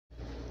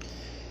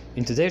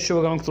In today's show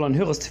we're going to learn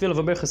Hilchos Tefillah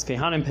v'Berachos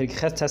Kehanim Perek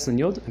Ches Tesen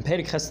Yud. In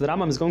Perek Ches the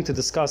Rambam is going to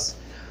discuss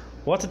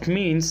what it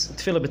means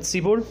Tefillah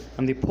b'tzibur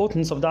and the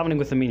importance of davening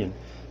with the minyan.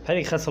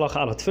 Perek Ches Halacha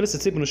Aleph Tefillah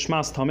b'tzibur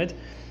Nishmas Tamid.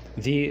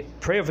 The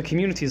prayer of a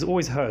community is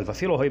always heard.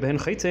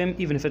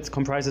 Even if it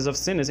comprises of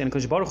sinners, and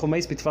Baruch Hu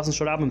meis b'tfasen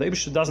shel Rabbim, the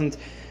Eibusher doesn't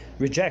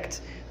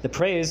reject the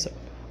prayers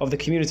of the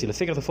community. The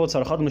figure of the thoughts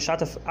are a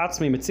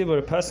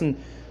person,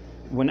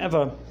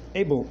 whenever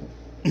able,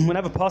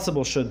 whenever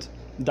possible, should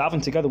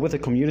daven together with a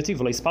community. You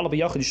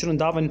shouldn't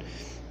daven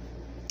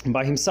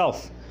by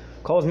himself.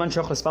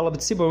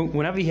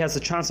 Whenever he has a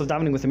chance of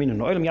davening with a minyan.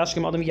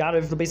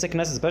 The basic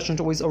necessity, especially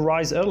to always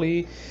arise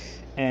early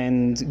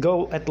and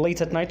go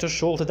late at night to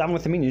shul to daven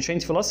with the minyan.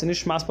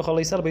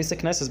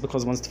 Basic necessity,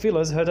 because once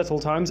tefillah is heard at all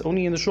times,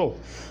 only in the shul.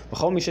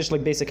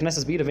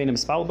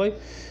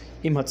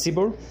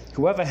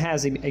 Whoever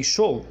has a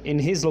shul in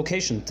his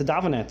location to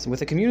daven at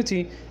with a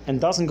community and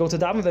doesn't go to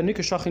daven, then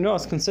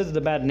is considered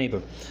a bad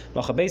neighbor.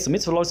 Basic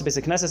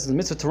necessity is the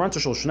mitzvah to run to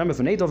shul. When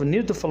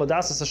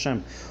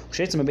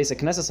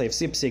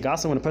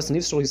a person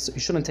leaves shul, he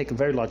shouldn't take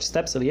very large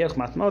steps.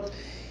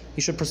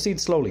 He should proceed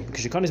slowly,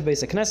 because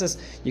basic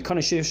necessity.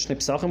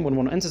 When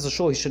one enters the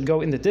shul, he should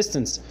go in the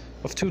distance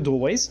of 2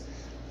 doorways.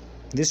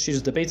 This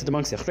is debated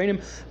amongst the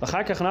Achreinim.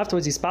 And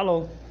afterwards, he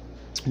spalol.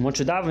 One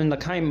should daven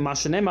l'kaim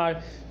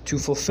mashenemar, to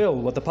fulfill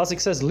what the pasuk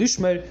says.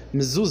 Lishmer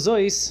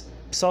mezuzos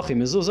psachim,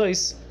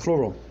 mezuzos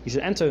plural. You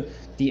should enter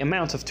the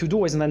amount of 2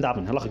 doorways and then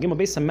daven. Halacha gimel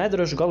beis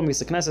hamedrash golem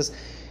beis knesses.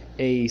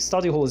 A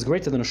study hall is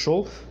greater than a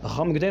shul. The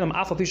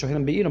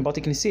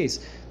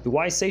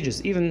wise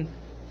sages, even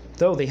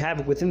though they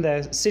have within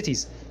their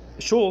cities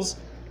shuls,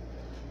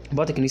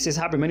 but the Knesset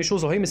have many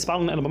shuls.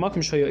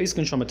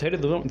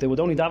 They would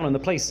only daven in the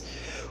place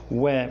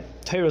where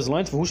Torah is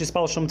learned,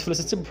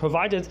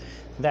 provided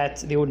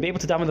that they would be able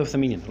to daven with the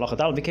minyan.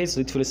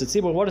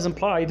 What is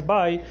implied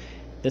by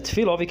the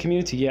tefillah of a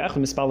community?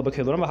 Means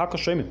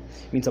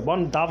that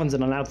one davens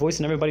in a loud voice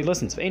and everybody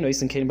listens.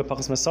 This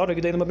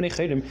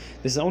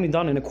is only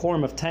done in a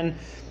quorum of 10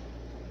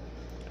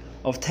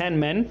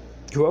 men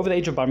who are over the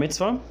age of bar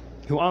mitzvah,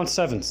 who aren't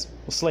servants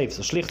or slaves.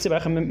 The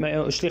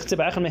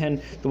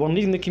one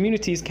leading the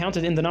community is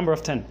counted in the number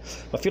of 10.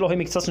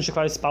 Even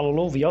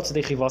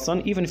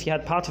if you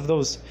had part of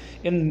those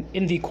in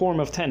the quorum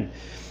of 10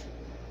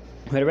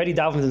 who had already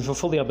davened and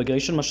fulfilled the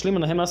obligation,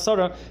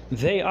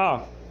 they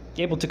are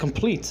able to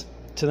complete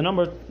to the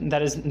number 10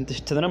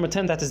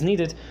 that is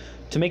needed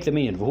to make the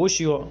minyan.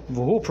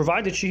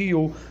 Provided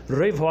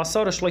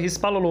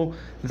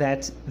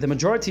that the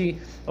majority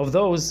of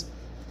those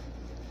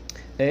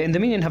in the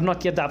minyan have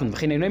not yet davened.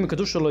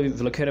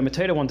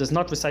 One does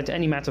not recite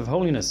any matter of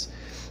holiness,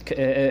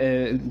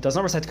 does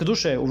not recite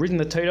kedusha or reading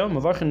the Torah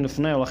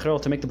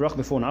to make the bracha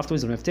before and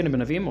afterwards, or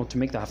to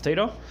make the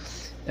haftarah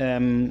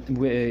from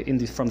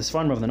the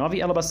Sfarim of the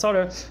Navi.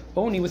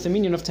 Only with a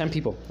minyan of 10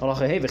 people.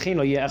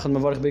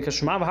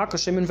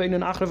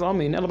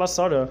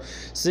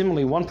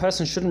 Similarly, one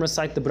person shouldn't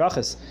recite the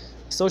brachas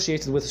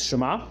associated with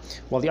Shema,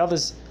 while the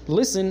others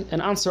listen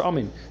and answer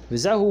Amen.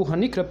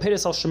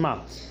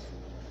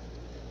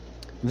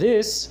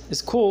 This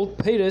is called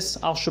Peres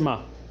al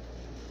Shema,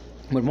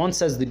 when one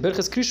says the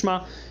Birchas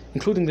Krishma,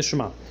 including the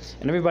Shema,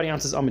 and everybody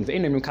answers Amen.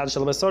 One who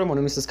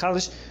says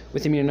Kaddish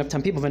with the minyan of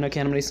 10 people, so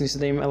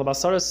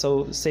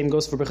same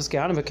goes for Birchas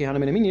Kehanim and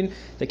Kehanim in a minyan.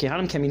 The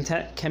Kehanim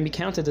can be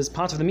counted as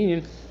part of the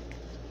minyan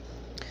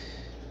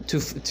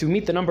to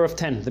meet the number of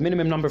 10, the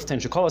minimum number of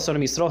 10.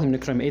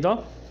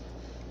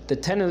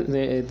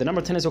 The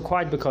number 10 is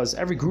required because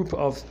every group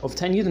of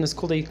 10 Yidden is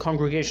called a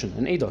congregation,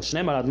 an Eidah.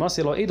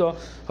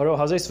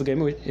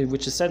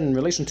 Which is said in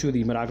relation to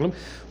the Meraglim.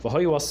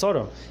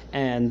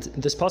 And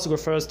this pasuk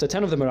refers to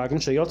 10 of the Meraglim,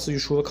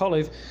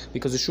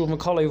 because the Yeshuv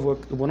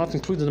Kalev were not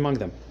included among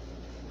them.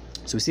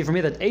 So we see from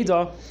here that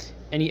Eidah,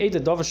 any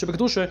Eidah, Davar Shebek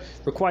Kedusha,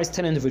 requires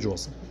 10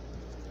 individuals.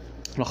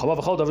 In any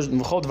matter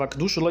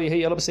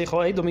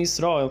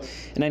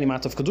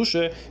of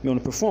kedusha, we want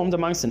to perform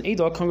amongst an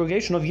Eidah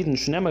congregation of Yidden.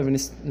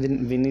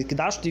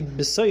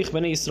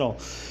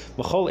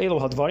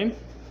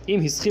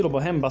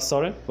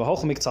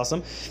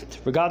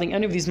 Regarding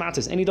any of these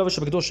matters, any davar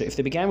shebekdusha, if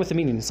they began with the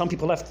minyan, some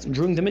people left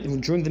during the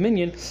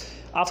minyan,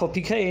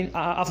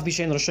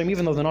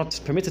 even though they're not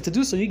permitted to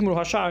do so, they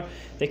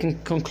can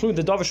conclude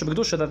the davar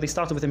shebekdusha that they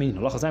started with the minyan.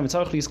 They all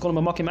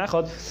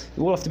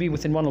have to be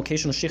within one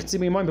location. And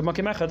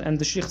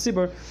the sheikh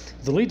tzibur,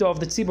 the leader of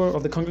the tzibur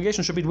of the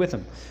congregation, should be with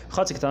them.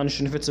 If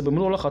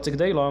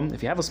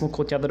you have a small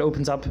courtyard that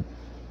opens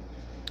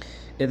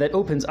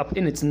up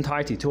in its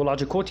entirety to a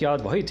larger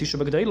courtyard,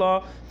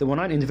 there were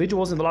 9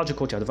 individuals in the larger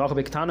courtyard,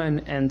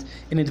 and an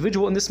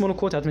individual in this small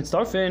courtyard,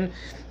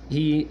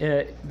 he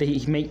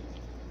may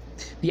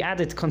be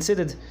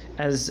considered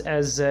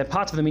as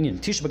part of the minyan.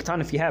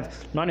 If you have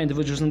 9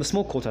 individuals in the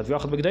small courtyard,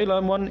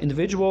 and 1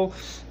 individual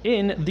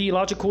in the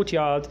larger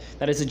courtyard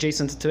that is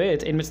adjacent to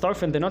it, in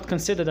mitzdarfen, they're not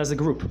considered as a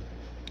group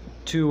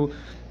to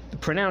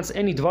pronounce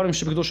any dvarim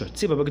shebekdusha.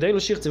 Tzibur b'gdela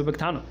shich, tzibur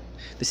b'ktana.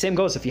 The same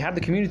goes if you have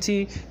the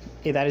community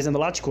that is in the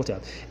large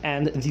courtyard,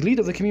 and the lead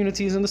of the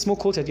community is in the small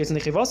courtyard. Yes, in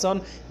the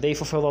chivasan, they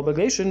fulfill the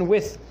obligation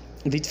with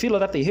the tefillah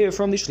that they hear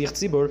from the shlich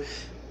tzibur.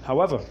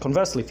 However,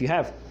 conversely, if you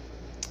have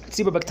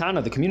tzibur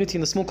b'ktana, the community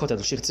in the small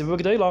courtyard, shlich tzibur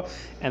b'gdela,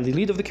 and the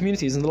lead of the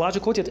community is in the larger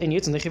courtyard, and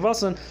yet in the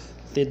chivasan,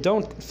 they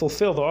don't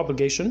fulfill the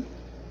obligation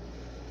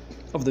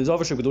of the Zavar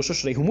Shebekdusha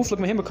Shrei who muflag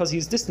mehem because he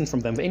is distant from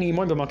them. And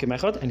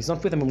he's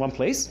not with them in one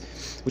place,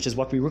 which is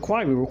what we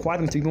require. We require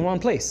them to be in one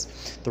place.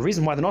 The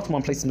reason why they're not in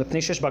one place is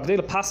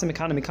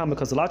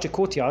because the larger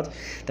courtyard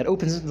that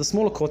opens into the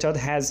smaller courtyard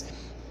has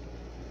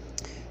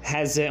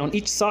on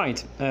each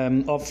side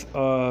of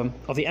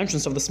the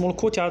entrance of the smaller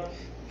courtyard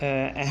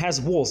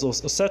has walls or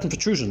certain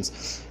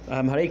protrusions,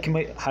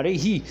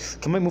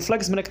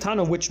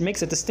 which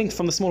makes it distinct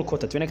from the small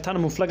courtyard.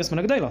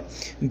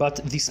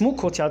 But the small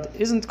courtyard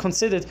isn't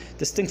considered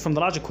distinct from the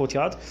larger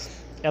courtyard.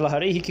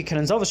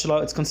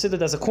 It's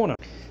considered as a corner.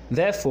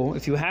 Therefore,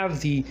 if you have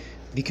the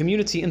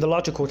community in the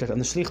larger courtyard and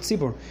the shlich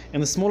tzibur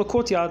in the smaller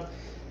courtyard,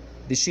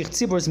 the shlich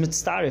tzibur is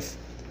mitzaref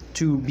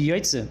to be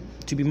yaitze,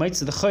 the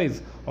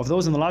chayv of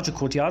those in the larger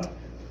courtyard,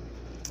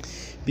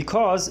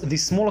 because the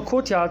smaller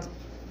courtyard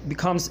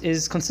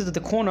is considered the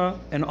corner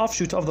and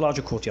offshoot of the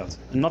larger courtyard,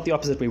 and not the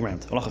opposite way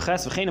around.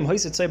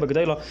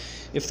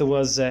 If there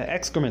was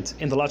excrement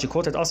in the larger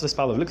courtyard, also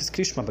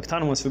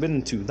Bektanim was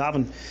forbidden to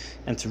daven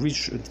and to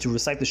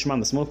recite the Shema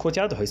in the small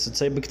courtyard.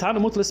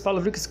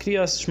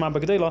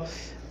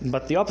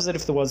 But the opposite,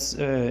 if there was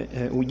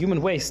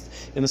human waste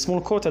in the small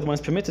courtyard, one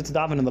is permitted to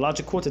daven in the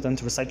larger courtyard and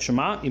to recite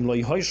Shema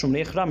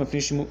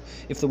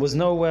if there was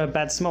no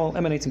bad smell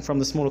emanating from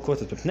the smaller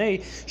courtyard.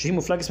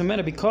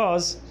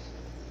 Because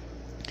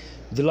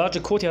the larger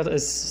courtyard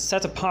is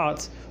set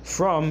apart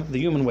from the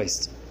human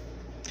waste.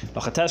 And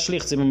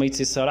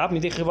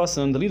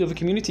the leader of the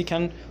community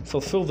can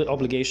fulfill the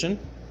obligation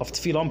of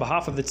tefillah on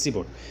behalf of the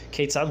tzibur.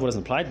 Ketzad, what is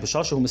implied? When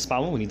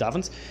he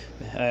davens,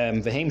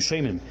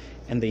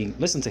 and they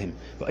listen to him,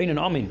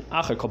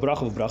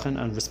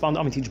 and respond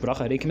amin to each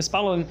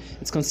bracha.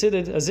 It's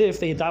considered as if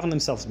they daven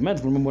themselves.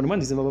 Remember when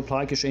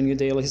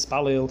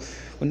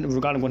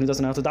regarding one who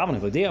doesn't know how to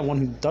daven. One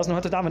who doesn't know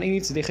how to daven,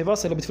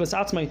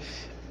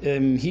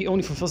 he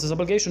only fulfills his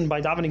obligation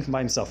by davening by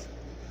himself,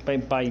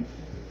 by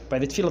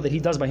the tefillah that he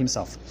does by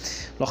himself.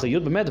 The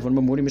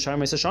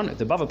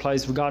Bav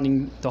applies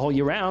regarding the whole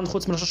year round,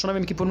 with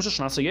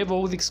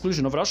the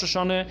exclusion of Rosh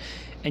Hashanah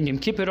and Yom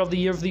Kippur of the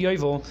year of the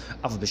Yovel.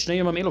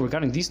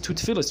 Regarding these two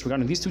tefillahs,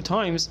 regarding these two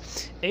times,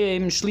 the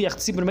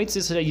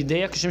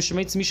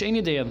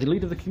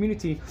leader of the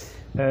community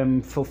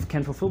can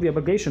fulfill the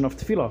obligation of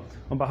tefillah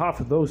on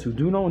behalf of those who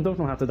do know and don't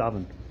know how to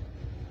daven.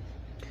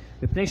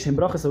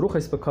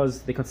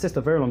 Because they consist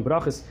of very long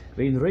brachas,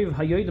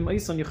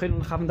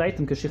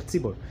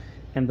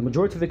 and the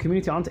majority of the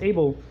community aren't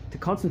able to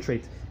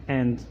concentrate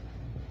and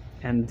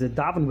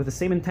daven with the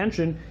same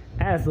intention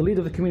as the leader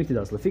of the community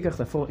does.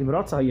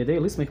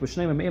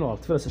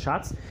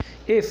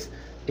 If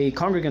a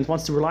congregant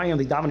wants to rely on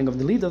the davening of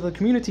the leader of the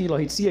community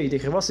to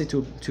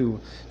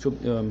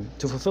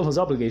fulfill his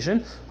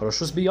obligation,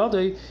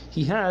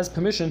 he has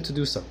permission to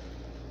do so,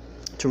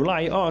 to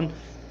rely on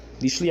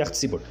the shliach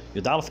tzibur.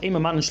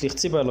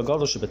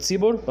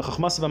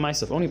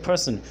 Only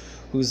person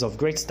who is of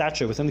great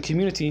stature within the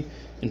community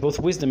in both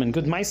wisdom and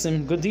good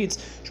maisim, good deeds,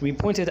 should be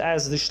appointed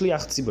as the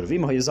shliach tzibur.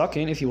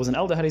 If he was an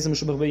elder, this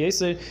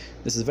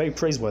is very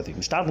praiseworthy.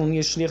 We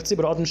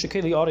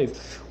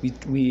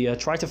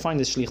try to find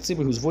this shliach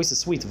tzibur whose voice is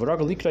sweet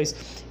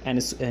and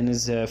is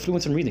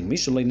fluent in reading.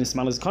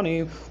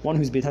 One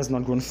whose beard has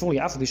not grown fully,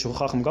 even if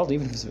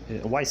he's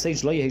a wise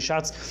sage,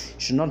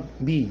 should not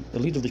be the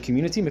leader of the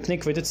community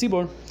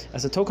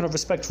as a token of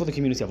respect for the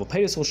community.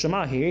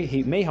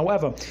 He may,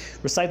 however,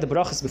 recite the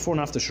brachas before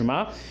and after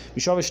Shema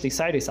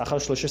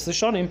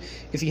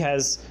if he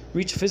has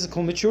reached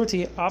physical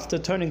maturity after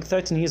turning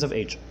 13 years of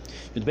age.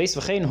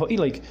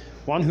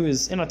 One who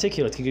is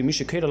inarticulate,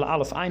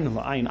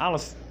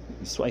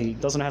 so he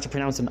doesn't know how to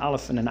pronounce an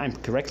aleph and an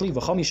ayin correctly.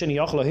 One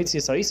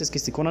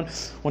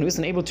who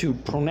isn't able to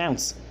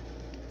pronounce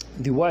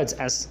the words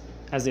as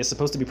they're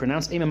supposed to be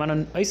pronounced. We do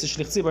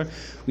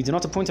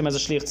not appoint him as a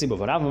shliach tzibur.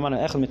 But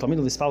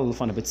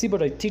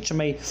tzibur, a teacher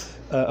may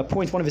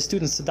appoint one of his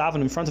students to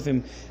daven in front of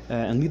him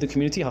and lead the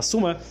community.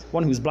 Hasuma,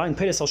 one who is blind,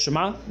 Peres al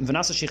Shema,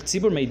 Vanasa shliach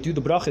tzibur, may do the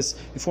brachas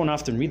before and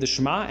after and read the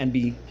Shema and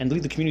lead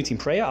the community in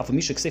prayer.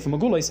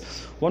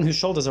 One whose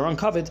shoulders are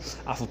uncovered,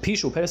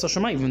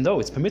 even though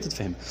it's permitted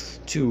for him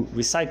to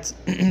recite,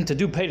 to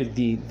do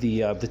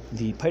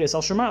the Peres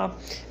al Shema,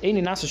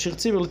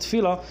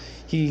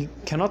 he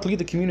cannot lead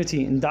the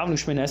community in davening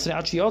Shemini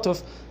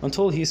Esrei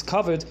until he is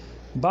covered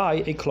by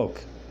a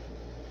cloak.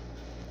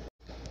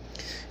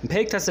 In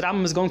Perek Tes, the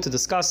Rambam is going to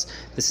discuss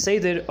the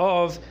seder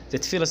of the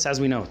tefillas as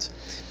we know it.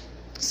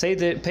 Say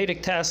the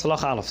Perek Tes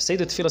Halach Aleph. Say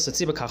the Tfilas at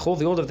Tzibah Kachol.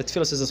 The order of the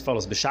Tfilas is as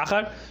follows: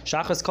 B'Shachar,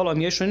 Shachar is Kol Am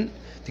Yeshrin.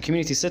 The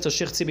community sits.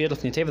 Shich Tzibah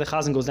Yedlef Netev. The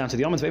Chazan goes down to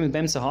the Yom. Ve'im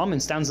Bem Saham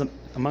and stands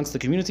amongst the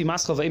community.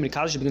 Maschal Ve'im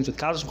Kaddish begins with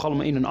Kaddish. V'Chol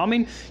Ma'in and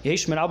Amin.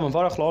 Yehish Merab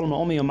Mavarach La'olam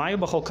Na'omi Yomayu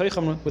B'Chol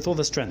Koichem with all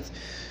the strength.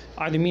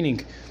 Either meaning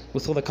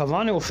with all the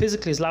kavanah or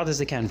physically as loud as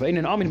they can. Ve'in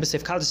and Amin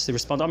b'Seif Kaddish they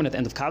respond Amin at the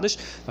end of Kaddish.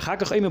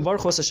 V'Chakach Eim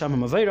Baruch Hashem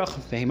Mavarach.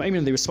 Ve'im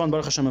Amin they respond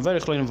Baruch Hashem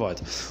Mavarach Lo'in Vod.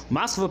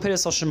 Maschal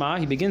Peres Al Shema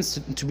he begins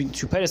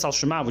to Peres Al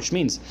Shema, which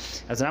means,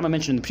 as the Rama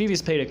mentioned in the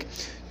previous Perek,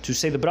 to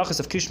say the brachas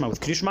of Krishma with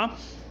Krishma.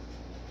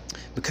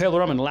 The Kerl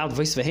Ram and a loud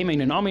voice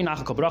vehemein and Amin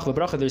Achakol Bracha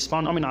Bracha they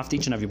respond Amin after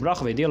each and every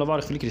bracha. Ve'Deil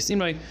Avarach V'Likris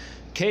Imrei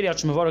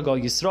Keriach Shemavarach Al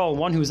Yisrael,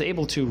 one who is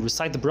able to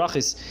recite the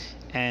brachas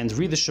and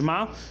read the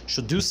Shema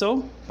should do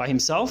so by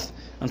himself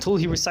until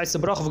he recites the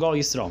bracha of Gal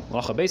Yisrael.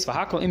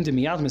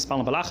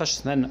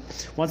 Then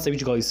once they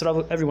reach Gal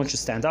Yisrael, everyone should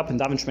stand up and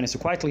daven Shemini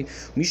Esrei quietly.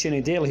 When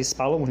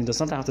he does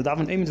not have to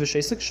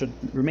daven, should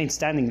remain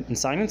standing in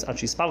silence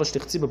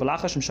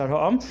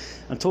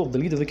until the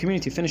leader of the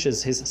community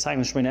finishes his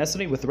silent Shemini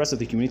Esrei with the rest of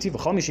the community.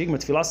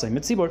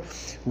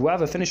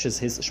 Whoever finishes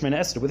his Shemini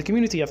Esrei with the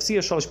community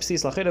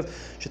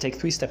should take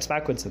 3 steps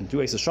backwards and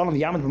do Eis Shalom and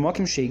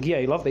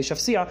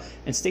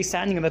stay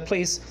standing in that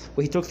place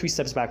where he took 3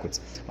 steps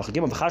backwards. Once the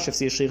Shir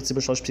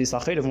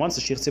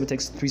Tzibah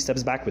takes 3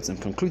 steps backwards and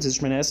concludes his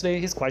Shemini Esrei,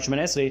 his quiet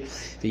Shemini Esrei,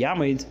 the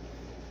Yamid,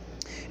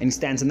 and he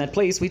stands in that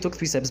place where he took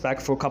 3 steps back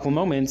for a couple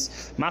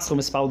moments. He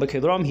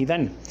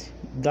then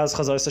does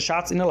Chazar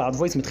Sashatz in a loud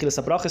voice from the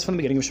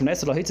beginning of Shemini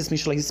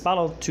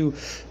Esrei to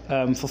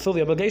fulfill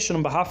the obligation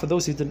on behalf of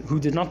those who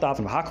did not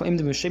daven.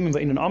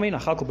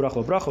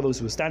 Those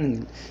who were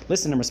standing,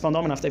 listen and respond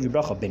after every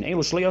bracha.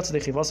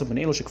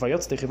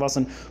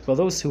 Well,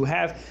 those who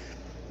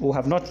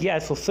have not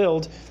yet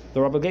fulfilled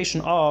their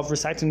obligation of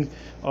reciting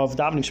of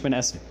davening Shemini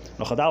Esrei.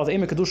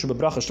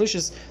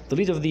 The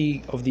leader of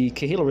the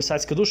Kehillah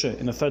recites Kedusha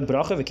in the 3rd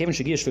bracha.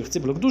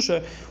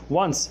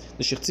 Once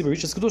the Shich Tzibah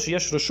reaches Kedusha,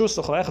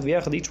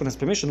 each one has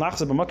permission to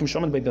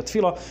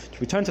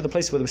return to the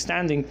place where they were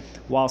standing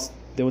whilst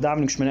they were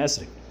davening Shemini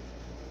Esrei,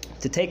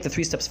 to take the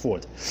 3 steps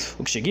forward.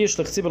 When the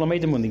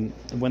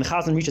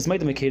Chazan reaches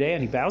Meidem and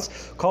he bows,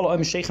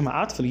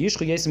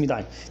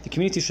 the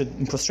community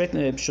should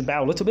prostrate, should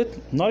bow a little bit,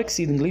 not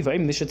exceedingly.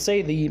 They should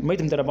say the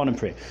Meidem Derabanan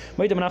prayer.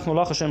 Whoever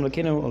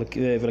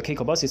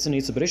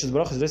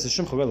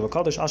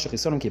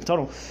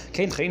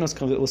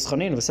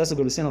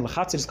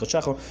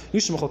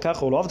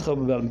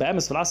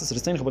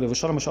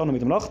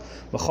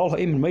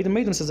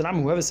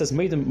says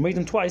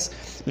Meidem twice,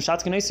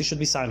 should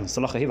be silent.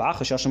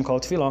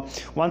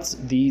 Once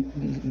the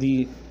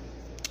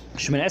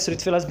Shemini Esrei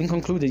Tefillah has been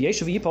concluded,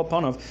 Yeshiv Yipal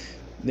Panav,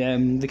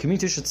 the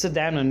community should sit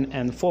down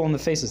and fall on the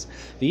faces.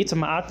 The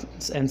Yitam Ma'at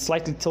and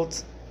slightly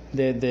tilt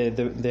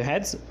their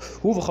heads.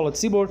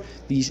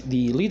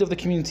 The leader of the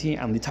community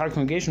and the entire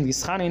congregation, the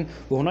Schanin,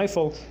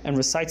 and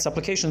recite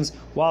supplications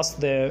whilst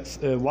they're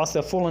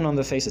fallen on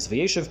their faces.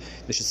 They should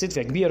sit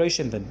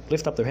and then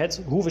lift up their heads.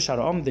 The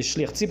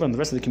Shliach Tzibah and the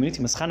rest of the community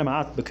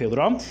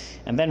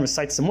and then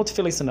recite Samut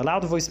Filis in a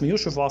loud voice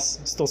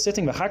whilst still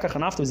sitting. And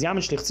afterwards, the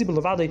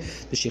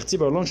Shliach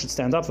Tzibah alone should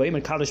stand up. He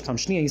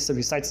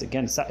recites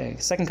again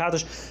second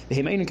Kaddish.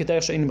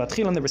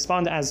 And they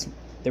respond as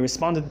they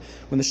responded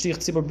when the Shliach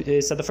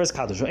Tzibah said the first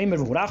Kaddish. Which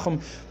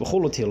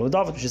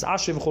is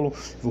Asher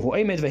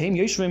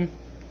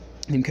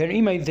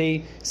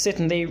they sit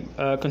and they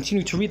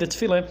continue to read the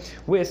Tefillah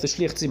with the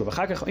Shliach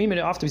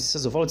Tzibah. After he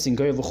says and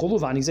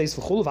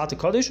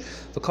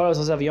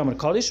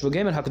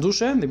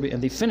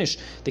they finish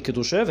the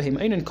Kedusha. They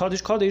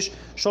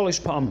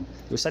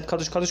recite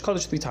Kaddish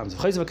 3 times.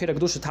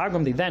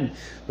 They then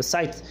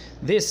recite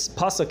this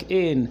pasuk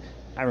in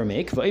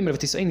Aramaic. Another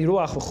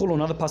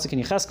pasuk in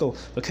Yecheskel,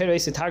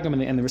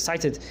 and they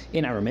recite it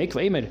in Aramaic.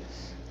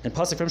 And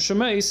pasuk from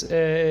Shemais,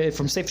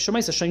 from Seif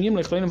Shemais,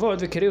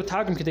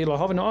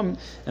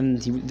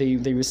 and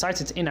they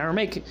recite it in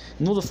Aramaic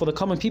in order for the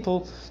common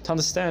people to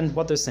understand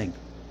what they're saying.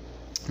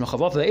 These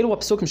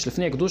psukim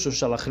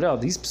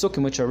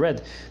which are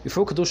read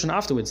before Kedusha and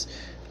afterwards,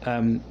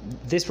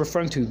 this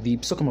referring to the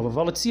psukim of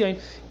Avalat Tzion,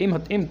 im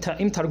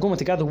targuma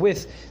together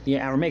with the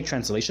Aramaic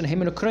translation.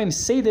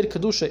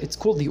 It's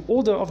called the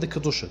order of the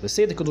Kedusha, the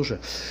Seder Kedusha.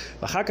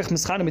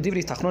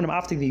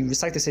 After they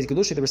recite the Seder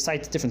Kedusha, they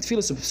recite different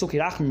tefillas,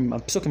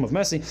 psukim of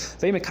mercy.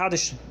 The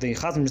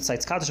Chazan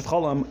recites Kaddish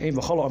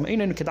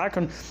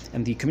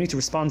and the community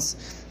responds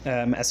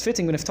as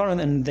fitting when iftaran,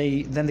 and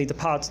then they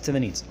depart to the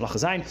needs.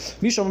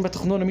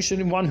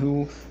 One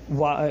who,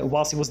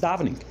 whilst he was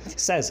davening,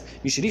 says,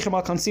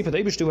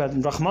 who had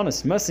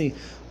Rahmanas, mercy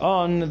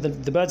on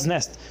the bird's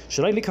nest,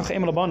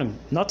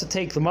 not to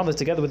take the mother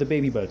together with the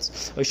baby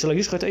birds. He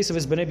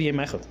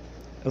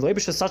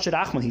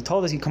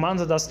told us, he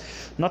commanded us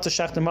not to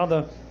shech the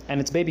mother and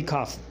its baby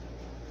calf.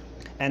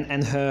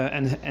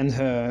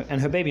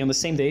 her baby on the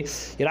same day.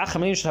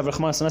 Yeracham Eloim should have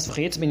Rachmanas Hanes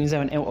v'chayetz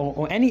b'nin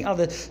or any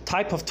other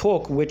type of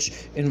talk which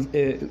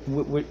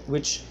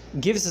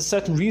gives a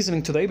certain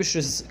reasoning to the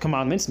Eibishter's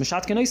commandments.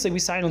 Meshat Kenosei, we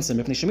silence them.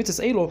 The mitzvahs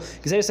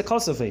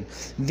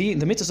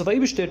of the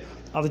Eibishter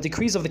are the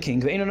decrees of the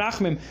king.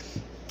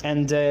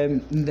 And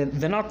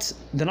they're not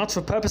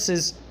for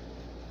purposes.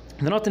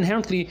 They're not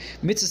inherently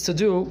mitzvahs to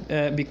do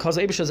because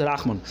Eibishter is a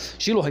Rachman.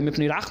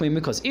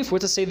 Because if we're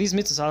to say these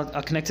mitzvahs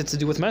are connected to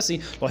do with mercy,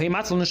 the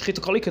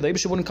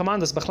Eibishter wouldn't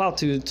command us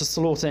to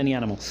slaughter any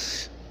animal.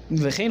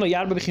 A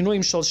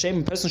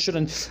person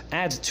shouldn't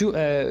add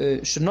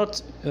should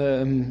not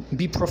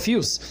be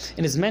profuse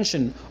in his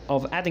mention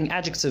of adding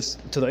adjectives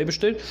to the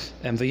Eibishter.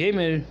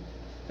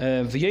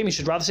 V'yemi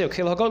should rather say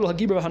okay that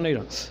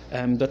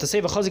to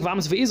say v'chazik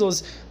v'amas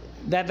v'izos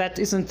that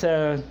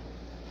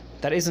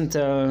isn't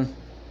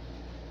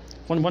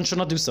one should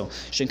not do so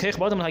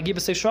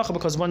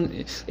because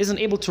one isn't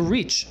able to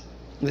reach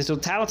the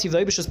totality of the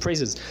Eibishter's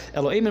praises.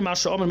 Rather,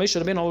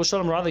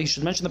 he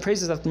should mention the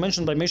praises that are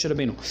mentioned by Moshe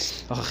Rabbeinu.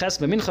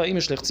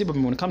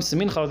 When it comes to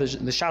Mincha,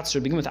 the shots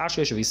should begin with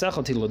Ashkesh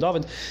V'Yisachal Til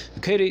David.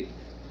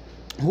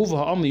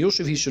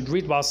 He should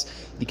read whilst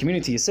the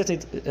community is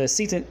seated. The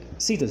Sheikh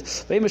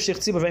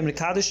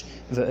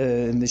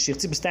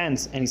Tzibur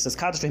stands and he says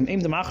Kaddish for him.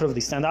 They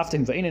stand after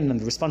him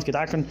and respond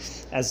Kedarkan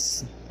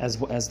as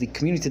the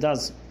community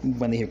does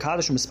when they hear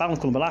Kaddish.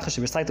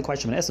 They recite the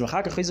question. The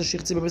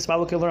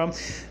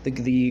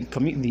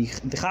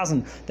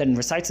Chazan then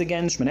recites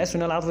again as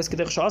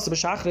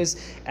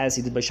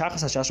he did by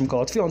Shachas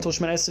until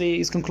Shemon Esrei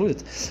is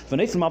concluded.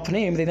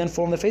 They then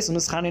form their face and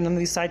they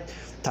recite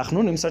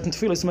Tachnun certain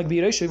tefillos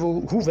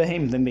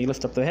then they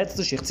lift up their heads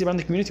to Sheikh Tzibur and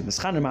the community.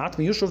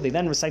 They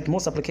then recite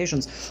most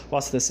applications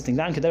whilst they're sitting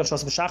down,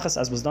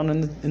 as was done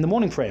in the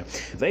morning prayer.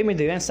 They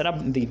then stand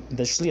up, the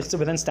Shliach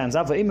Tzibur then stands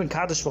up, he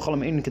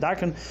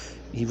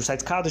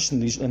recites Kaddish,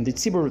 and the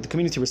Tzibur, the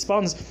community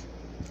responds,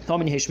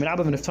 and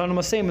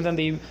then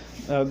they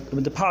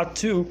depart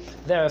to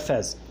their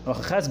affairs. In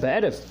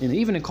the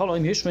evening,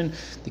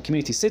 the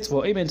community sits,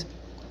 and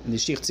the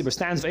Sheikh Tzibur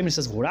stands, and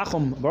says,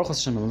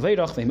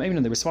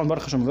 and they respond,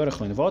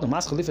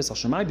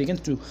 begin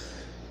to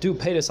do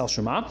Peiros al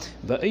Shema,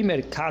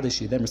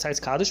 he then recites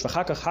Kaddish,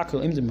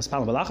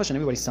 and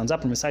everybody stands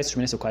up and recites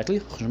Shemona Esrei quietly.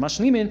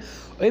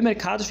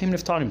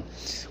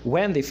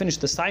 When they finish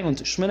the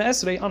silent Shemona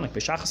Esrei, unlike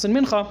B'Shachas and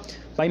Mincha,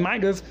 by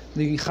Ma'ariv,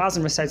 the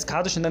Chazan recites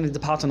Kaddish and then they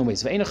depart on the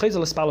ways. There's no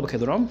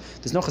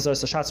Chazar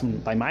Sashatz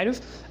by Ma'ariv,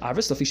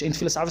 because the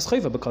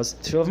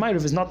Tefillah of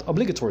Ma'ariv is not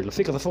obligatory. The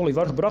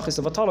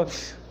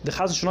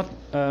Chazan should not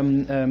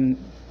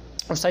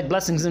recite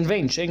blessings in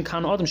vain, because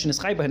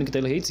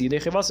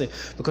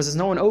there's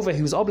no one over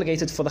who's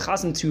obligated for the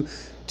Chazan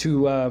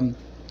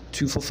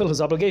to fulfill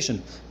his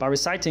obligation by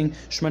reciting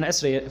Shemona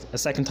Esrei a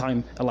second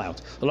time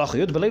aloud. On the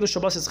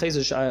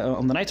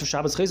night of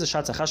Shabbos, the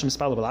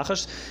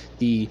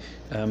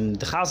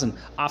Chazan,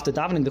 after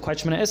davening the Quiet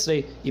Shemona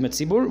Esrei,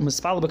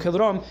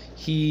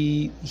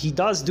 he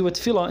does do a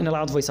tefillah in a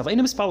loud voice.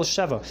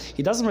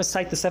 He doesn't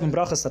recite the 7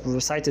 brachas that were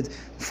recited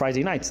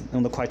Friday night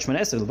on the Quiet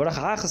Shemona Esrei.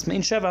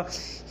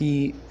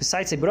 He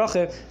recites a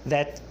bracha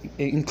that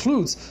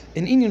includes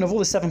an inyan of all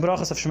the 7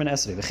 brachas of Shemona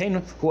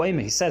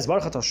Esrei. He says,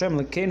 Baruch Hashem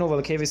l'keinu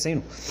v'l'kei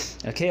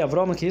Okay,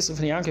 Avram Kisuf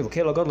and Yankov,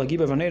 okay, God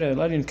Lagiba Vanera,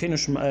 Ladian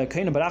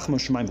Kena Barachman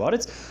Shemaim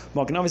Baritz,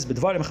 Magnavis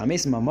Bedvarim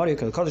Hames, Mario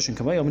Kaddish and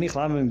Kamay, Munich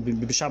Lam,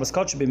 Bishabas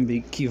Koch, Bim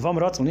Kivam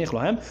Rat, Munich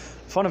Lahem,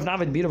 Fon of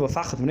Navid Bira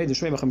Fachat, Munich, the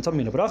Shemach Tom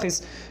in the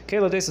Brachis,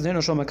 Kela Des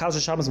Deno Shom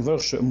Kaza Shabbos and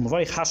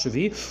Very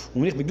Hashavi,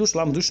 Munich Bigdush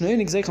Lam Dush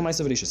Nenik Zek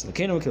Maisavrishis, the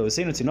Keno Kil, the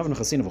Senate in Novan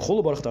Hasin of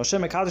Holobarch,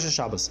 Hashem Kaddish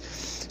Shabbos.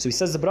 So he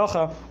says the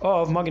bracha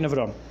of Magin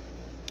Avram.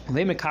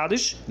 They make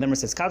Kaddish, then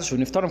recites Kaddish,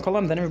 when Niftarim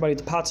Kolam, then everybody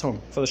departs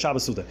home for the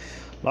Shabbos Suda.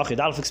 Lachid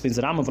Alf explains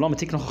the Rambam, V'lam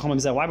Tikno Chacham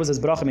Mizeh, why was this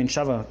bracha in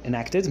Shava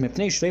enacted?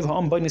 Mepnei Shveiv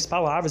Ha'am Boi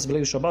Nispal Ha'arvis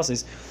B'lei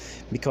Shabbos,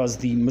 because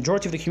the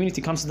majority of the community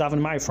comes to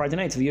daven Ma'ariv Friday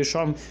night,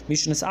 V'yesham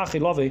Mishnas Achi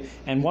Love,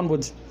 and one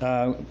would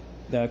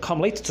come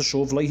late to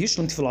Shul,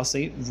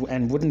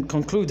 and wouldn't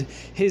conclude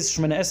his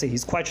Shemona Esrei,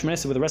 his quiet Shemona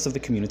Esrei with the rest of the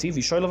community, and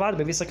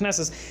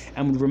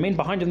would remain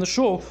behind in the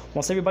Shul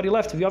whilst everybody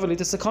left,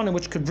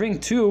 which could bring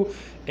to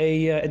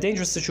a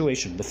dangerous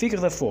situation. The figure,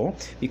 therefore,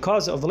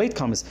 because of the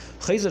latecomers,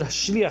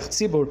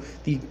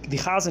 the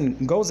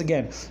Chazan goes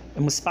again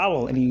and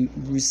he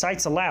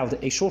recites aloud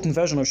a shortened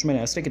version of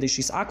Shemona Esrei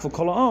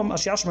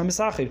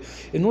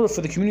in order for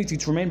the community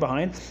to remain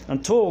behind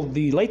until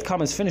the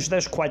latecomers finish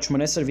their quiet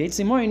Shemona Esrei,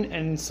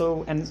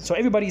 and so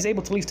everybody is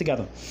able to leave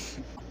together.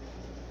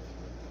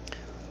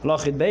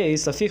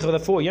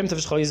 Therefore, Yom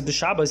Tov is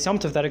b'Shabbos, Yom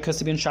Tov that occurs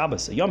to be in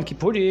Shabbos. Yom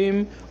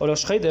Kippurim or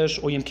Rosh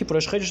Chodesh or Yom Kippur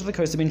Rosh Chodesh that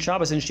occurs to be in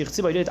Shabbos. And Sheikh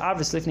Tzibur did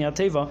Avos Lifnei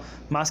HaTeva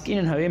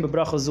Maskinin Hayim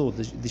B'Bracha Zul.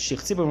 The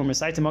Sheikh Tzibur, when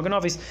reciting Magen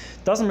Avis,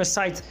 doesn't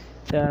recite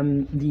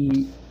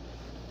the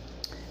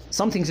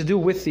something to do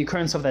with the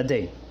occurrence of that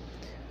day.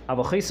 He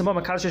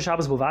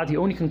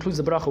only concludes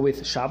the bracha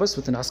with Shabbos,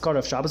 with an haskara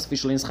of Shabbos,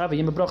 because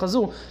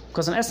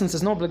in essence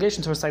there's no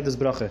obligation to recite this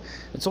bracha.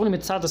 It's only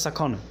mitzad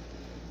sakana.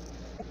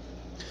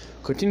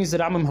 Continues the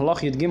Rambam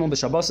Halach Yud Gimel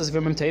b'Shabbos as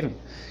v'Mem Tevim.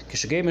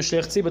 K'shegei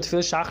Meshliach Tzibur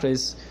Tefillah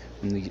Shachris.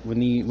 When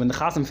the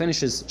Chazan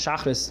finishes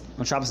Shachris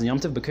on Shabbos and Yom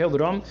Tov, Bekel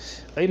B'Ram,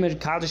 Eimer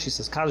Kaddish, he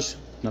says Kaddish.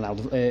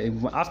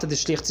 After the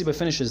Shliach Tzibur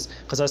finishes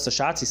Chazar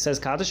Sashatz, he says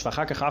Kaddish.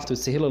 V'achakach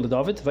afterwards Tehillah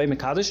LeDavid, V'Eimer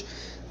Kaddish.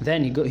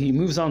 Then he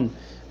moves on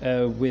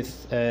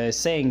with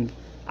saying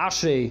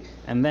Ashrei,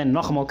 and then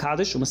Nochamal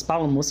Kaddish,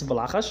 U'Mispalim Musaf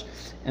V'Lachash,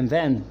 and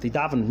then the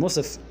Daven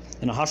Musaf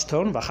in a hushed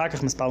tone,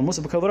 v'achakach mispal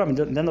musaf b'kol ram, and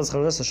then there's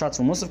charas hashatz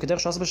for musaf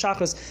kedech shas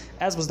b'shachris,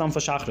 as was done for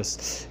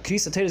shachris.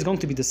 Kriyas Torah is going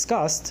to be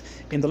discussed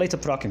in the later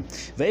prakim.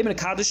 Ve'emen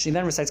kaddish, he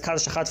then recites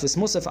kaddish achat v'is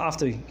musaf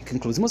after he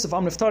concludes musaf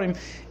am neftarim,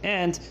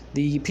 and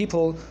the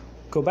people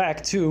go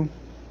back to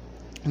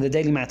the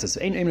daily matters.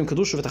 We do not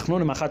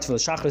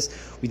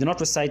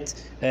recite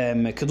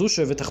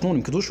kedusha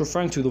v'tachnunim. Kedusha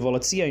referring to the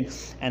volatzion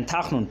and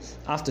tachnun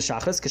after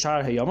shachris,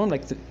 kashar hayamon,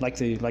 like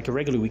a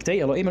regular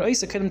weekday.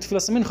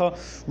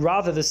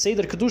 Rather, the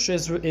seder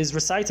kedusha is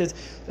recited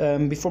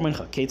before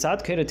mincha.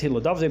 Keitzad keret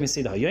hilo davdei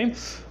seder hayom.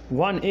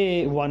 One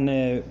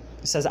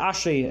says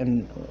Ashrei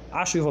and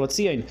Ashrei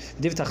volatzion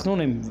div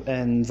tachnunim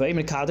and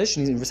v'eimer kaddish,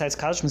 and he recites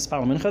kaddish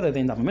mispal mincha.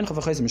 Then dav mincha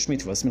v'chayz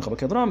mishmit v'as mincha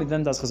b'kedram.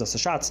 Then does chazas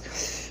hashatz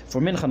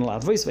for mincha and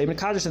lav voice v'eimer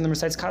kaddish, and then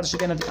recites kaddish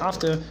again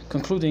after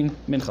concluding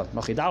mincha.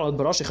 Nachidalad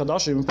barashi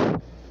chadashim.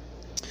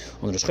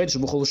 Und der Schreidisch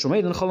bechol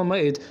shomeid and chol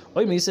meid.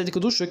 Oy me said the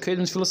kedusha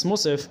kedem tfilas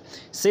musaf.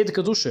 Say the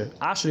kedusha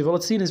Ashrei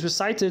volatzion is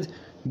recited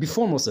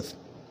before musaf.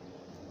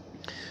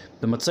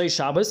 The Matzai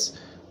Shabbos,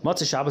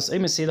 oy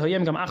me said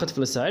hayem gam achat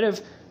tfilas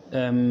ha'erev.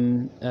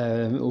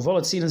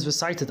 Volatzion is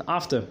recited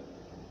after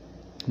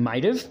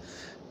Maidev,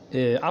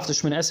 after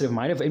Shemini Esrei of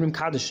Maidev, Eirim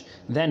Kaddish,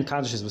 then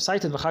Kaddish is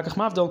recited, V'chakach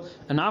Mavdal,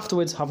 and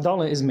afterwards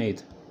Havdalah is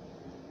made.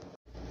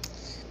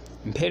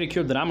 In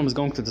Perikut, the Rambam is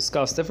going to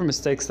discuss different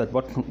mistakes that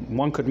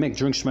one could make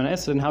during Shemini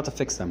Esrei and how to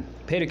fix them.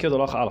 Perikut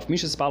Alach Aleph,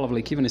 Mishas Palav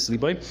Lekivan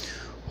Isliboy,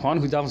 one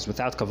who davens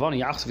without kavanah,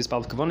 yachsav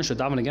yispal kavanah, should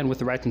daven again with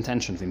the right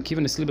intention. If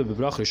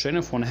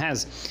one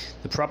has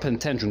the proper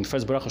intent during the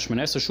first bracha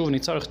Shemini Esrei, shuv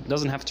nitzarich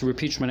doesn't have to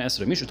repeat Shemini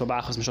Esrei. Mishu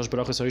tobachas mishash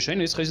brachas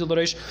harishaynu is chayzil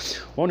doreish.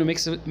 One who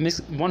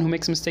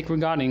makes a mistake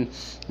regarding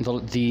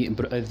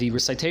the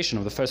recitation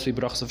of the first three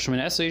brachas of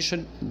Shemini Esrei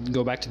should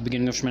go back to the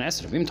beginning of Shemini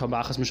Esrei. Vim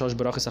tobachas mishash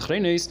brachas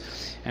achreinus,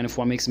 and if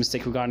one makes a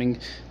mistake regarding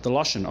the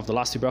lashon of the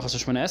last three brachas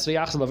of Shemini Esrei,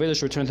 yachsav laveda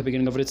should return to the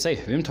beginning of Ritzei.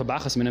 Vim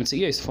tobachas minem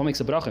tziyos. If one makes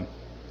a bracha,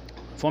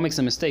 if one makes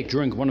a mistake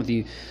during one of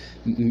the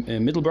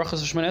middle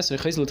brachas of Shemini Esrei,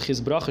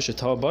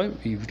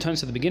 he returns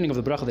to the beginning of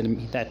the bracha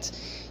that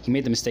he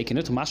made the mistake in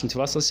it,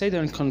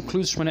 and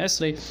concludes Shemini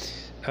Esrei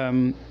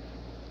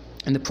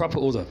in the proper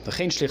order. Who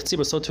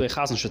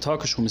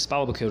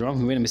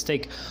made a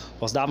mistake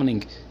was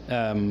davening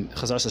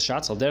chazar,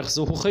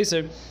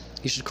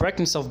 he should correct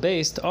himself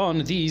based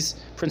on these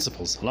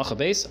principles. Halacha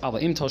base, if a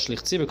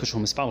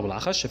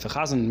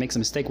chazan makes a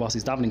mistake whilst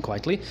he's davening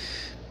quietly,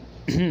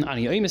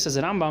 Ani Yoim says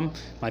the Rambam,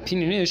 my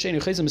opinion is he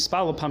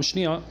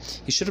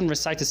shouldn't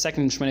recite the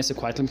second Shemini Esrei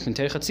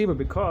quietly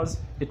because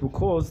it will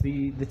cause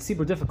the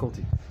tzibur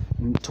difficulty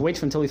to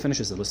wait until he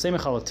finishes it. He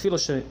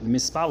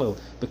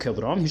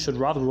should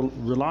rather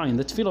rely on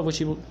the tefillah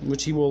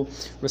which he will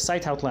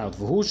recite out loud.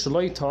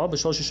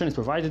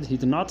 Provided he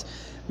did not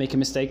make a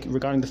mistake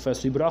regarding the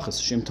first three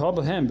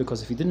brachas.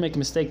 Because if he didn't make a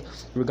mistake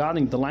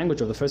regarding the language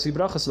of the first three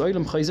brachas,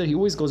 he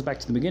always goes back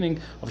to the beginning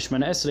of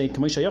Shemini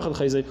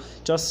Esrei,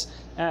 just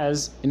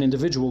as an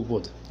individual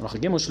would. The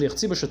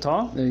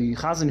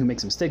chazan who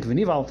makes a mistake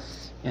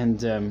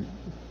and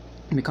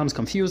becomes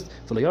confused,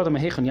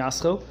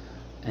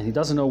 and he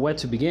doesn't know where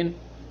to begin,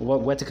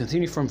 where to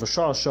continue from,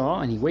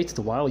 and he waited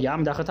a while, we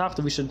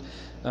should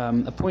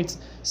appoint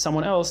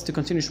someone else to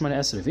continue Shemini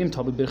Esrei.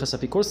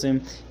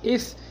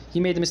 If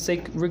he made a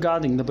mistake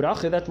regarding the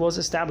bracha that was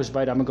established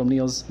by Rabbi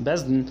Gamliel's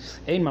Bezdin,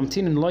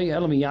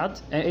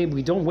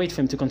 we don't wait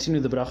for him to continue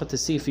the bracha to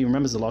see if he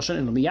remembers the lashon,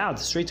 and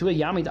straight away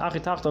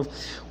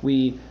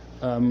we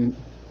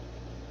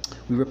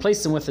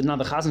replace him with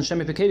another chazan Shem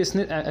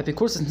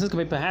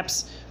Epikursus.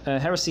 Perhaps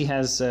heresy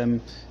has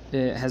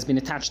been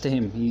attached to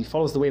him. He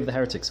follows the way of the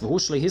heretics.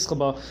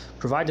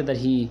 Provided that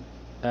he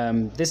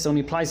this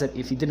only applies that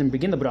if he didn't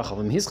begin the bracha.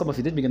 If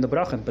he did begin the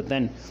bracha, but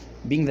then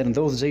being that in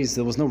those days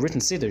there was no written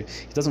siddur,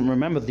 he doesn't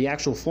remember the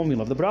actual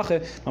formula of the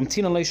bracha.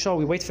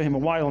 We wait for him a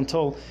while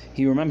until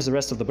he remembers the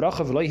rest of the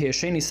bracha.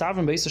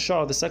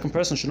 The second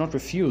person should not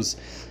refuse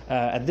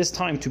at this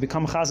time to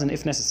become chazan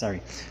if necessary.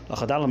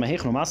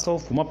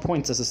 From what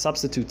point does a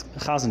substitute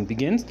chazan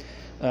begin?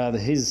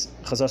 His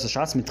chazar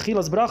sashatz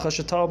mitchilas bracha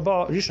shetal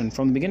ba rishon,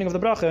 from the beginning of the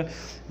bracha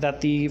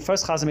that the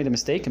first chazan made a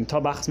mistake, and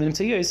tabachas minim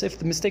tziyos, if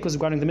the mistake was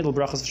regarding the middle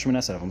brachas of Shemini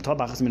Esrei,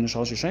 tabachas minim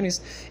shalosh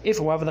rishonis, if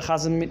however the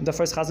first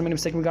chazan made a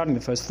mistake regarding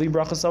the first three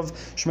brachas of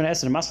Shemini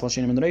Esrei, masfal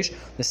shenim and reish,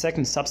 the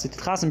second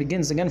substitute chazan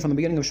begins again from the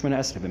beginning of Shemini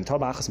Esrei,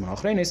 tabachas min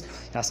achreinis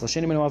yasfal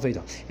shenim and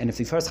aveda. And if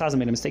the first chazan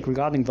made a mistake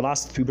regarding the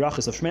last three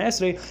brachas of Shemini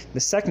Esrei, the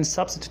second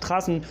substitute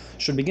chazan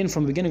should begin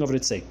from the beginning of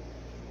Ritzei.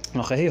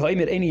 If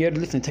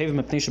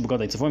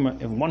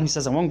one who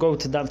says, I won't go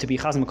to that to be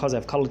chazan because I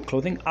have colored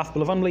clothing,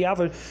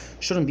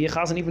 shouldn't be a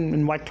chazan even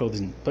in white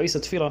clothing.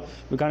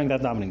 Regarding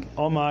that davening.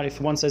 Omar, if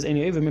one says,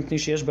 if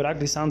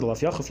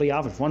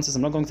one says,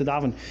 I'm not going to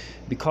daven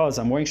because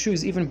I'm wearing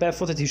shoes, even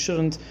barefooted, he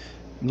shouldn't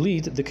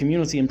lead the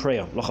community in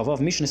prayer. One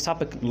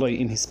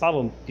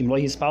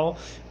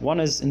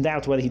is in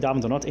doubt whether he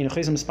davened or not. Should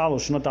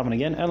not daven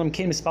again. Unless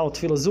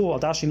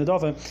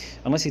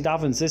he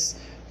davens this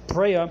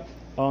prayer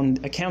on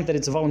account that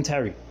it's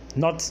voluntary,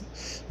 not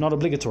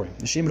obligatory.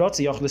 If an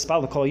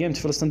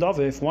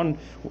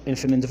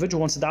individual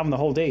wants to daven the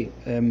whole day,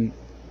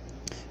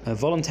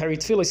 voluntary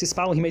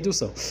tefillah, he may do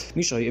so.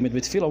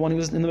 One who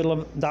is in the middle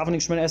of davening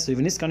Shemona Esrei,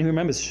 he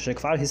remembers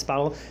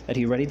that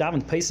he already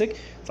davened Pesach,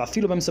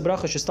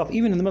 should stop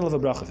even in the middle of a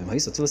bracha.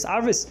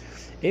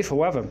 If,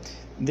 however,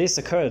 this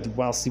occurred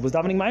whilst he was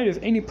davening Ma'ariv,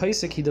 any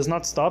Pesach he does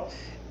not stop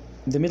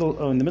in the middle of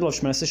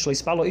Shemona Esrei,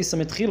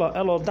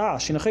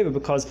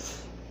 because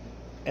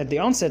at the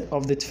onset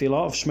of the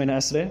tefillah of Shemona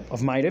Esrei,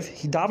 of Ma'ariv,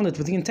 he davened it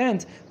with the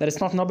intent that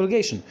it's not an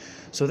obligation.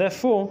 So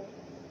therefore,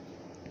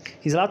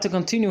 he's allowed to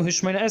continue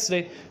his Shemona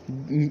Esrei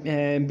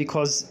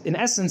because in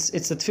essence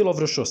it's the tefillah of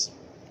Roshus.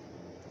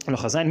 When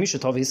he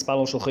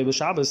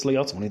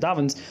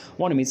davens,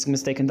 one who makes a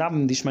mistake in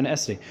davening the Shemona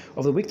Esrei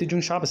of the weekday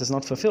during Shabbos has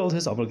not fulfilled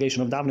his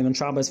obligation of davening on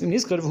Shabbos.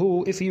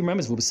 Who, if he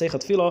remembers, whilst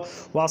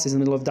he's in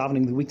the middle of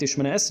davening the weekday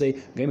Shemona Esrei,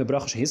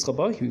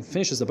 he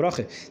finishes the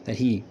bracha that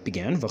he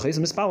began, and begins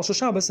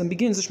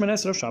the Shemona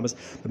Esrei of Shabbos.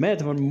 But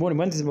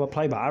when does it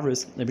apply by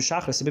Avris,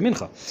 B'Shachris,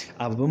 B'Mincha?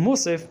 But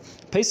Musaf,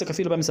 Pesach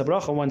afilu b'Misa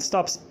bracha, one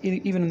stops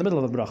even in the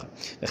middle of a bracha.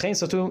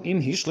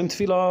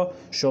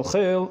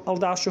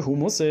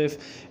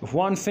 If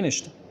one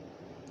finished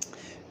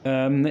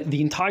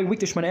the entire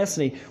week of Shemona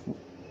Esrei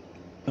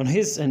on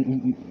his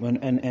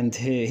and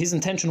his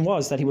intention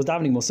was that he was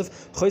davening Musaf.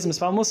 He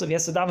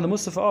has to daven the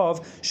Musaf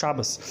of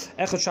Shabbos.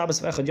 Echad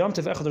Shabbos, Echad Yom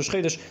Tov, Echad Rosh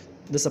Chodesh.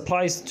 This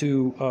applies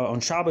to on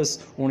Shabbos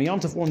or on Yom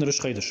Tov or on the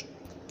Rosh Chodesh.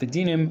 The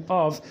dinim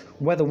of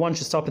whether one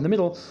should stop in the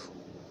middle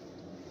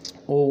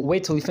or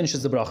wait till he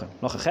finishes the bracha.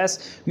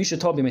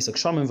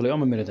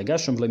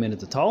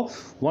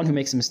 One who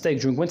makes a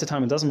mistake during winter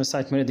time and doesn't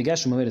recite Mened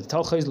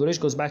Geshem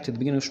goes back to the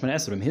beginning of Shemona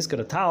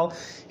Esrei.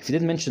 If he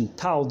didn't mention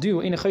Tal,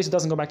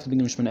 doesn't go back to the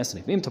beginning of Shemona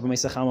Esrei.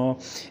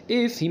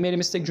 If he made a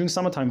mistake during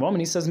summertime and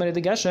he says Mened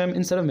Geshem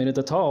instead of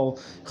Mened Tal,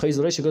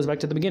 goes back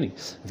to the beginning.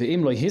 If he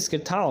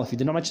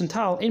did not mention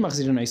Tal,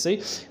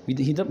 we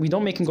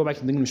don't make him go back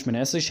to the beginning of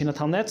Shemona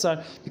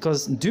Esrei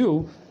because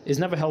dew is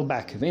never held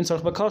back, and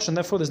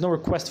therefore there's no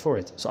request for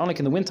it. So unlike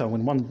in the winter,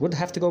 when one would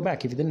have to go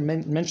back, if he didn't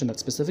mention that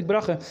specific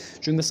bracha,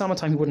 during the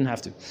summertime he wouldn't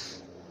have to.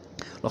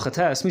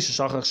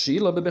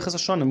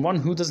 And one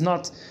who does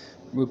not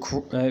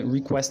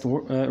request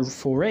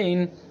for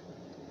rain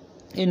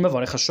in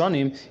Mavarech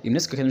Hashanim,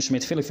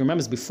 if he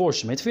remembers before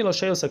Shemei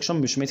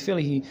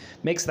Tefillah, he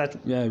makes that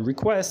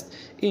request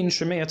in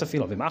Shemei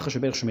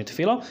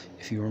Tefillah.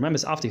 If he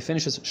remembers after he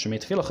finishes Shemei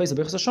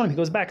Tefillah, he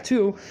goes back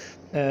to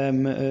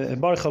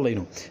Baruch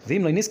Aleinu.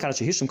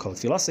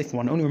 If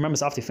one only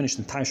remembers after he finished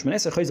the entire Shemona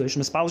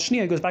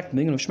Esrei, he goes back to the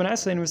beginning of Shemona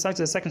Esrei and recites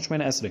the second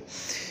Shemona Esrei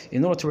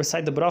in order to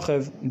recite the bracha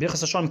of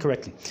Birchas Hashanim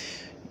correctly.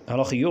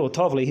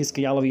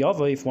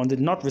 If one did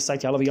not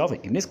recite Yalav Yaveh,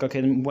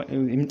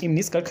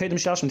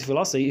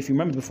 if you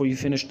remember before you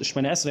finished the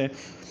Shemona Esrei,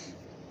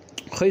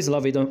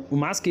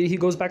 he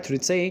goes back to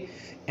Ritzei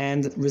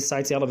and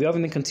recites Yalav Yaveh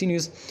and then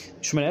continues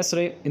Shemona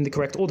Esrei in the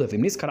correct order. If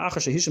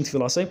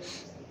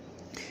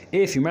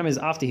you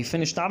remember after he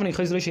finished davening,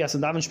 he has to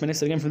daven Shemona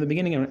Esrei again from the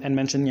beginning and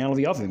mention Yalav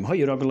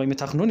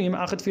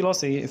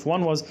Yaveh. If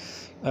one was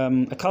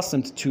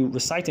accustomed to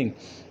reciting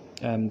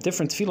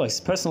different tefillos,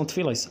 personal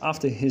tefillos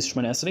after his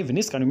Shemona Esrei.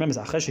 V'niskan remembers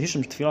after he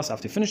finished the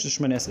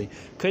Shemona Esrei,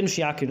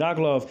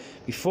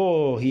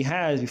 before he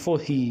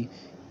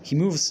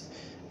moves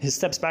his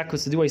steps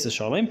backwards to do Eis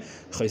Shalom,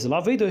 he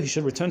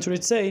should return to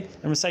Ritzei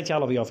and recite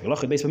Yalav Yaveh.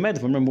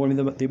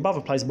 Remember, the above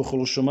applies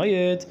b'chol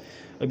Shemayid,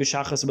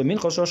 b'shachas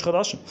b'mincha shorosh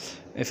chadashim.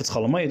 If it's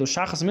Cholamayid or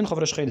shachas mincha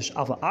v'rosh chodesh,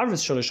 aval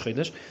arvis shorosh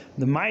chodesh,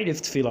 the Ma'ariv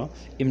tefillah,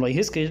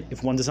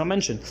 if one does not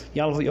mention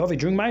Yalav Yaveh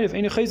during Ma'ariv,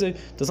 any chayze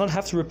does not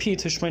have to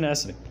repeat his Shemona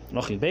Esrei.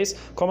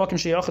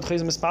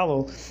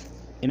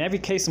 In every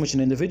case in which an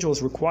individual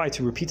is required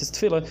to repeat his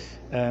tefillah,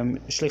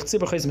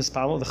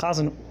 the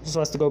chazan also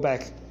has to go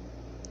back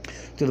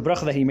to the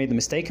bracha that he made the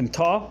mistake. If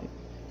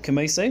he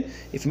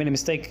made a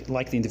mistake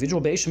like the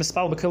individual,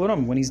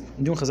 when he's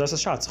doing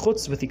chazas shots,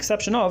 chutz, with the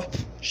exception of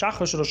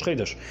shachas rosh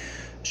chodesh,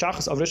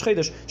 shachas of rosh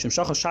chodesh, shem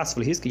shachas shots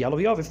for his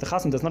Yalav Yaveh. If the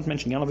chazan does not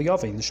mention Yalav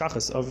Yaveh in the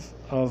shachas of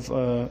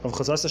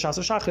chazas shots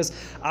of shachas,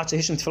 after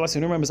hishim tefillah, he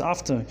remembers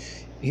after.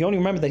 He only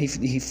remembered that he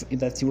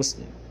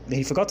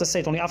forgot to say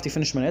it only after he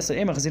finished Shemona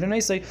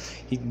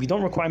Esrei. We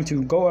don't require him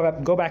to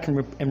go back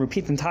and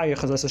repeat the entire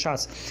chazas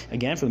shots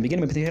again from the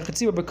beginning,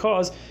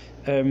 because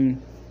it's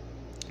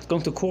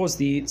going to cause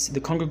the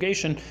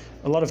congregation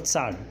a lot of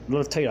tsar, a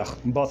lot of teirach,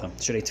 bother.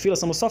 Shrei tefillah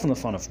some musaf in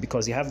front of,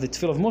 because you have the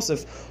tefillah of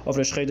Musaf of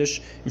Rosh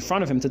Chodesh in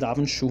front of him to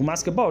daven shu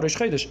maskeba Rosh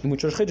Chodesh, in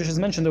which Rosh Chodesh is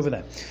mentioned over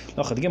there.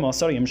 Lachad Gimel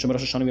sorry, Rosh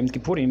Hashanah Yom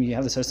Kippurim, you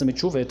have the Sersem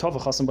Tshuva Tov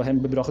Chasim Bahem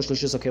Bebrachah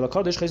Shlishis Okei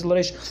LaKadosh Chayz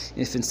L'Reish.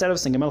 If instead of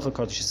saying Melech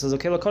HaKadosh, it says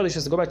Okei LaKadosh,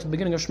 is to go back to the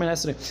beginning of Shemini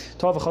Esrei.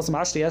 Tov Chasim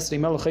Ashri Esrei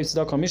Melech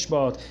Tzedakah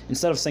Mishpat.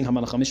 Instead of saying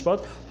HaMelech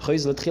HaMishpat,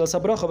 Chayz L'Tchilas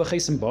HaBracha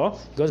V'Chaysim Ba,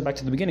 he goes back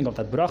to the beginning of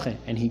that bracha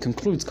and he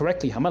concludes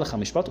correctly HaMelech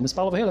HaMishpat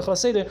U'Mispal V'Helech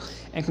HaSeder,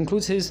 and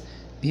concludes his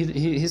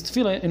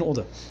tefillah in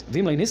order.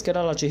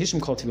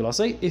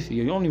 If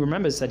he only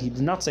remembers that he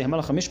did not say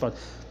Hamelach HaMishpat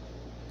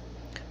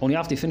only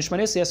after he finished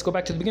Shemini Esrei, he has to go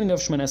back to the beginning of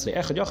Shemini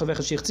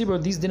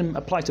Esrei. These didn't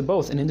apply to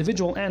both an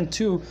individual and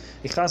to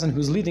a chazan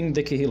who's leading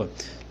the kehillah.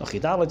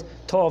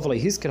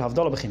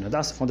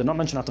 That's one did not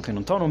mention after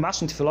Chinun Tonu.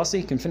 Mashing tefillah,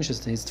 he can finish his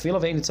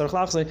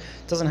tefillah.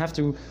 Doesn't have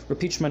to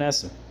repeat Shemini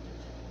Esrei.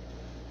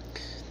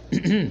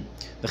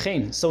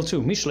 So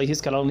too, Mishlei his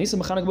kal al nisim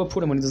b'chanak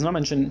b'purim, when he does not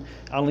mention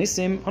al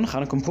nisim on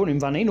chanak b'purim,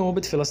 v'aneinu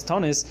b'tfilas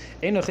tanis,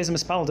 einu chizim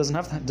espal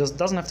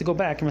doesn't have to go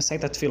back and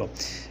recite that tefillah.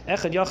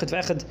 Echad yachid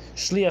v'echad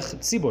shliach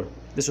tzibur.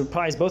 This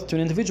applies both to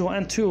an individual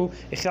and to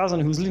a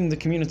chazan who's leading the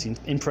community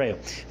in prayer.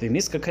 If he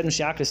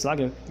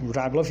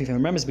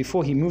remembers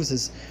before he moves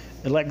his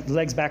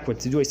legs backward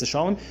to do a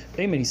shalom,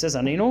 he says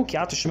aneinu ki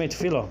atu shmei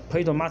tefillah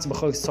peido matz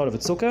b'chol tzara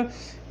v'tzukah.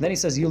 Then he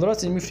says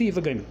yilrat in mifri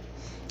v'goyim.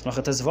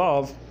 Lachat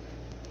ezvav.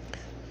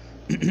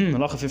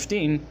 Halacha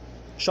 15.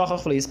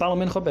 Shachach v'leispal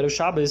mincha berev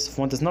Shabbos. If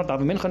one does not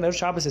daven mincha berev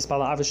Shabbos,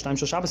 ispal avish time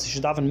shel Shabbos. He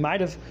should daven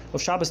ma'ariv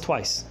of Shabbos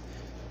twice.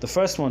 The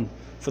first one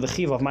for the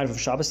chiva of ma'ariv of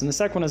Shabbos, and the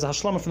second one is a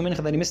hashlama for the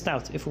mincha that he missed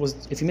out. If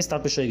he missed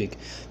out b'shegig.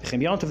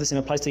 V'chem yom tov, the same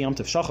applies to yom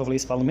tov. Shachach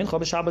v'leispal mincha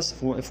b'Shabbos,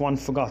 if one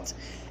forgot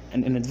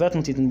and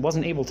inadvertently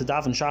wasn't able to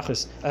daven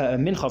shachas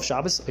mincha of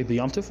Shabbos or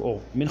yom tov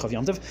or mincha of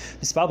yom tov.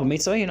 Ispal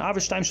b'meitzai and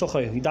avish time shel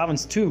choy. He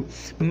davens two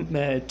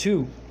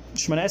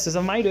shmona esres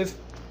of ma'ariv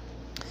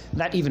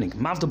that evening.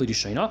 Mavdal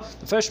b'Rishona,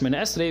 the first Shemini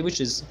Esrei, which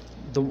is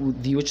the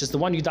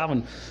one you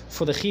daven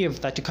for the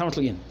chiyuv that you're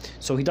currently in.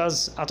 So he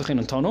does Ato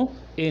Chinun Tono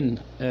in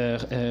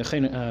Ato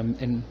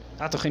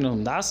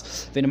Chinun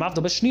Das, then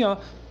Mavdal b'Shnia,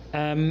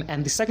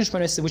 and the second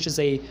Shemini Esrei, which is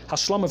a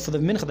hashlama for the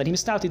mincha that he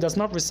missed out, he does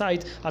not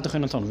recite Ato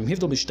Chinun Tono.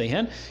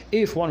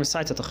 If one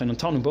recites Ato Chinun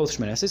Tono in both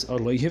Shemini Esreis, or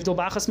Lo Yivdal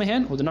B'achas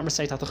Mehen, or did not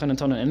recite Ato Chinun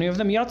Tono in any of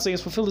them, Yatzei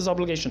has fulfilled his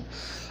obligation.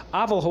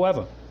 Aval,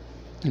 however,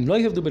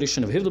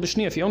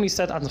 if he only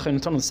said at the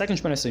second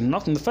Shemini Esrei,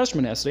 not in the first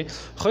Shemini Esrei,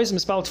 Choyz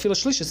mispal tefillah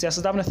shlishis, he has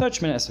to daven the third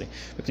Shemini Esrei.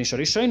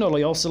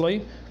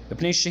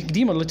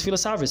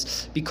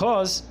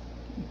 Because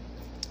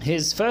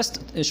his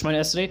first Shemini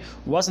Esrei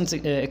wasn't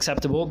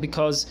acceptable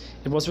because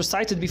it was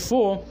recited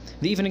before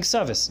the evening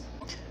service.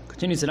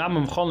 Continues the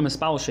Rambam Cholim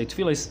mispal shei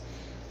tefillas.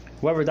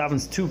 Whoever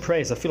davens two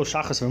prayers, afil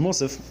shachas or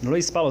musaf,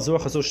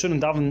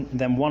 shouldn't daven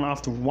them one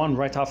after one,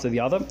 right after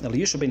the other.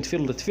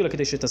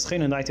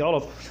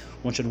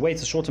 One should wait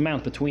a short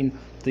amount between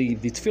the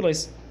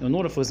tefillahs in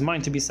order for his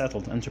mind to be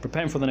settled and to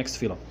prepare him for the next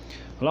tefillah.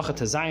 Halacha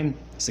Tezayin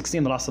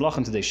 16, the last halacha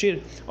in today's shir.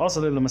 Also,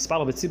 it's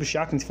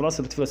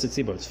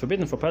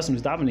forbidden for a person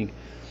who's davening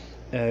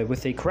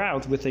with a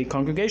crowd, with a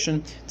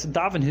congregation, to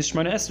daven his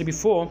Shemini Esrei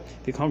before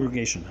the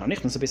congregation. When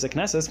it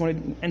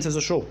enters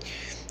a shul,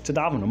 to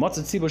daven, and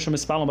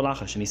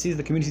he sees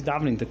the community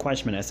davening the quiet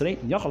Shemini Esrei,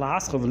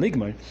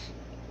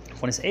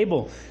 one is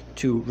able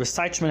to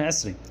recite Shemini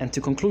Esrei and to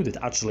conclude it,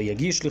 actually,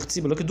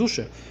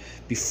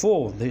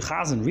 before the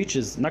chazan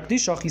reaches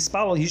Nakdishach,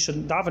 he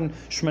should daven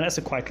Shemini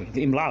Esrei quietly.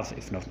 The imlav,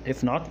 if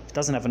not, if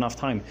doesn't have enough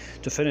time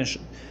to finish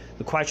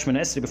the quiet Shemini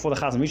Esrei before the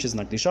chazan reaches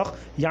Nakdishach,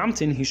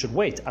 Yamtin, he should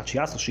wait till the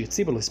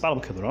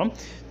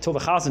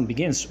chazan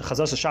begins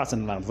chazas hashatz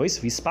in a loud voice,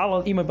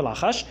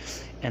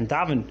 and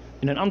daven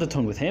in an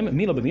undertone with him,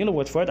 mila b'mila,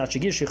 word for it,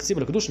 until the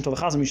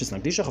chazan reaches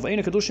Nakdishach, of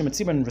Eina Kedushim et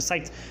Tzibur, and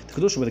recite the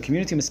Kedusha with the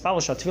community, and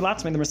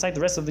then recite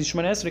the rest of the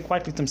Shemini Esrei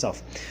quietly to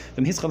himself.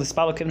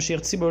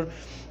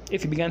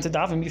 If he began to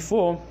daven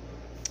before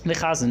the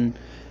chazan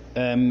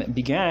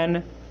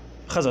began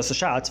Chazas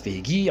Hashatz,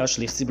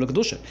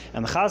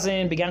 and the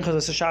chazan began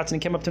Chazas Hashatz and he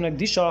came up to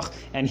Nakdishach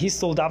and he's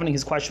still davening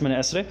his quiet Shemini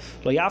Esrei.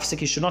 Lo yafsik,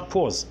 he should not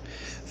pause.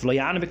 V'lo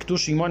yana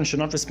b'kedusha yimon, should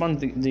not respond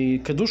the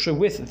kedusha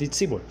with the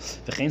tzibur.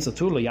 V'chein so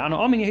too lo yana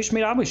amin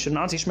yehishmei rabbi, should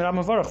not answer yishmei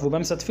rabbi varach.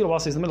 V'ubem sat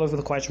whilst he's in the middle of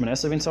the quiet Shemini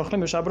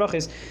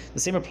Esrei. The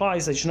same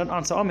applies that you should not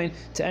answer amin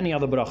to any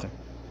other bracha.